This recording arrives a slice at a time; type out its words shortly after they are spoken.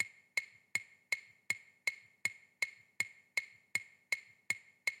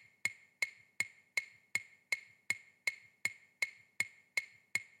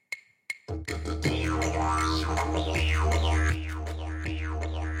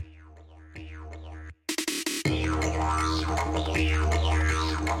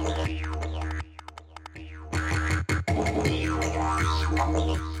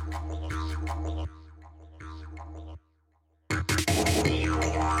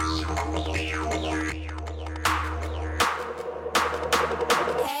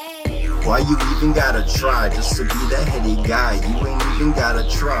Why you even gotta try just to be the heady guy? You ain't even gotta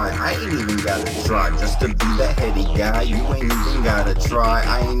try. I ain't even gotta try just to be the heady guy. You ain't even gotta try.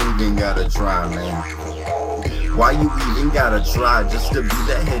 I ain't even gotta try, man. Why you even gotta try just to be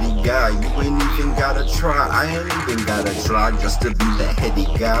the heady guy? You ain't even gotta try. I ain't even gotta try just to be the heady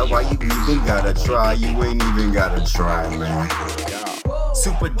guy. Why you even gotta try? You ain't even gotta try, man.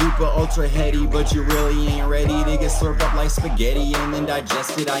 Super duper ultra heady, but you really ain't ready to get slurped up like spaghetti and then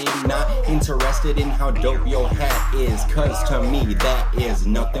digested. I am not interested in how dope your hat is, cause to me that is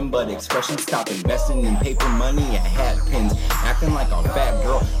nothing but expression. Stop investing in paper money and hat pins, acting like a fat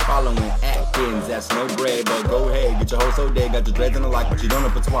girl following Atkins. That's no bread, but go ahead, get your hoe so dead. Got your dreads in the like, but you don't know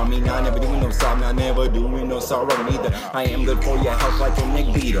what's wrong. Me, I never doing no sob, I never doing no sorrow neither. I am good for your health like a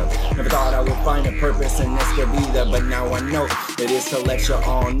neck beater. Never thought I would find a purpose in this either, but now I know that it's to let you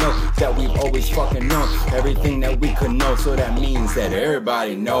all know that we've always fucking known everything that we could know. So that means that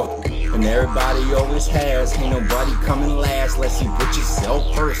everybody know, and everybody always has. Ain't nobody coming last unless you put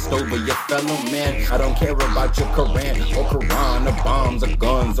yourself first over your fellow man. I don't care about your Quran or Quran or bombs or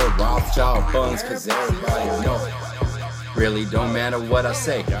guns or Rothschild funds, cause everybody know. Really don't matter what I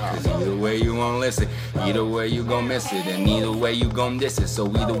say, cause either way you won't listen, either way you gon' miss it, and either way you gon' diss it.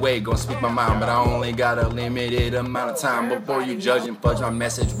 So either way gon' speak my mind, but I only got a limited amount of time before you judge and fudge my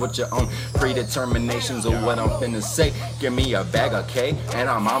message with your own predeterminations of what I'm finna say. Give me a bag of cake and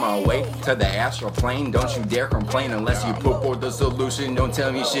I'm on my way to the astral plane. Don't you dare complain unless you put forth the solution. Don't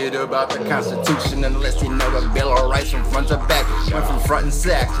tell me shit about the Constitution unless you know the Bill of Rights from front to back. Went from front and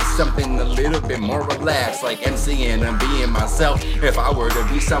sack to something a little bit more relaxed, like MCing and being myself. If I were to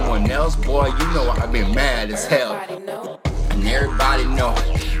be someone else, boy, you know I'd be mad as hell. And everybody know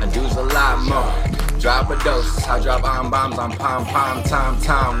I do's a lot more. Drop a dose, I drop on bombs on pom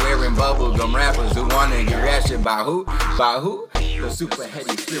tom wearing bubblegum rappers who wanna get ratchet by who? By who? The super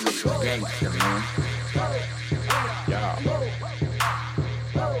heady spiritual gangster, man.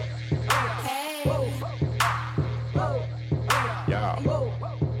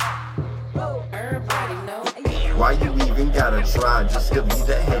 Why you even gotta try just to be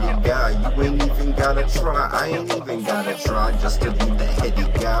the heady guy? You ain't even gotta try. I ain't even gotta try just to be the heady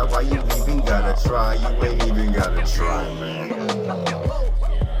guy. Why you even gotta try? You ain't even gotta try, man.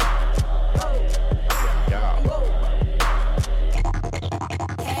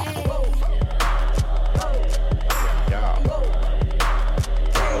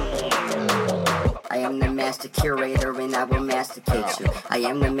 I am the master curator and I will masticate you. I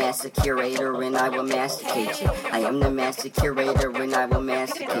am the master curator and I will masticate you. I am the master curator and I will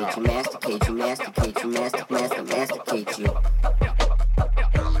masticate you. Masticate you, masticate you, masticate you.